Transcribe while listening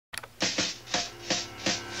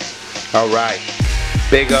Alright,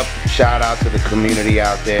 big up, shout out to the community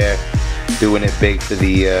out there doing it big for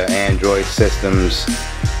the Android systems.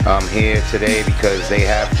 I'm here today because they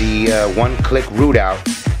have the one-click root out,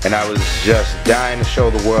 and I was just dying to show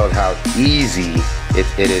the world how easy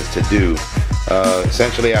it is to do.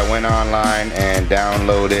 Essentially, I went online and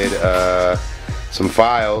downloaded some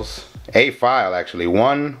files. A file, actually,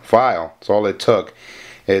 one file. That's all it took.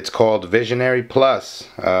 It's called Visionary Plus.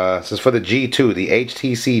 This is for the G2, the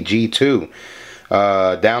HTC G2.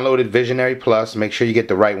 Downloaded Visionary Plus. Make sure you get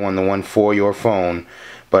the right one, the one for your phone.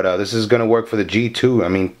 But this is going to work for the G2. I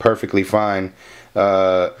mean, perfectly fine.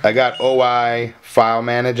 I got OI File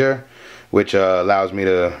Manager, which allows me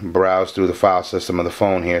to browse through the file system of the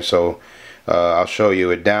phone here. So I'll show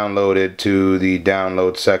you. It downloaded to the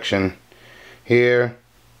download section here.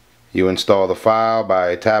 You install the file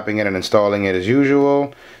by tapping it and installing it as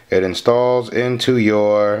usual. It installs into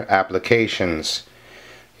your applications.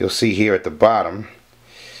 You'll see here at the bottom,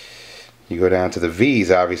 you go down to the V's,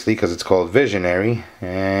 obviously, because it's called Visionary,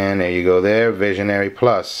 and there you go there, Visionary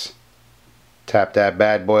Plus. Tap that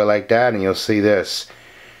bad boy like that and you'll see this.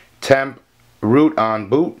 Temp root on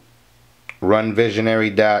boot, run visionary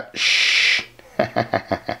dot shh.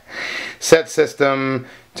 Set system,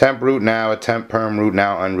 temp root now, a temp perm root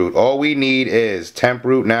now, unroot. All we need is temp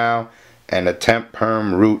root now and a temp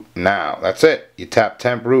perm root now. That's it. You tap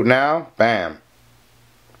temp root now, bam.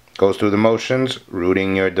 Goes through the motions,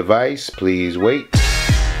 rooting your device. Please wait.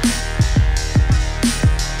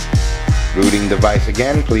 Rooting device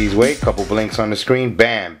again, please wait. Couple blinks on the screen,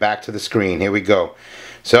 bam, back to the screen. Here we go.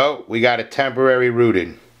 So we got it temporary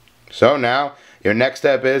rooted. So now your next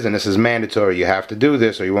step is, and this is mandatory, you have to do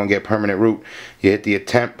this or you won't get permanent root. You hit the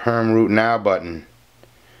temp perm root now button.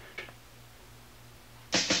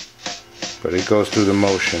 But it goes through the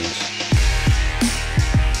motions.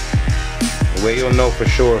 The way you'll know for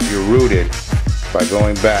sure if you're rooted by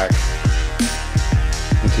going back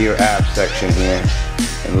into your app section here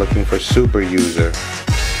and looking for super user.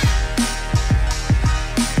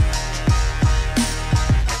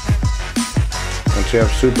 Once you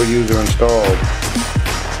have super user installed,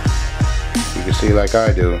 you can see like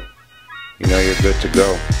I do, you know you're good to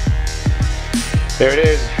go. There it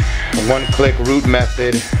is, a one-click root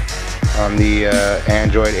method on the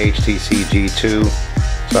Android HTC G2.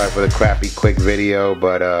 Sorry for the crappy quick video,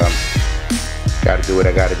 but gotta do what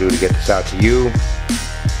I gotta do to get this out to you.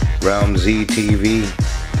 Realm Z TV,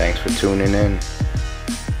 thanks for tuning in.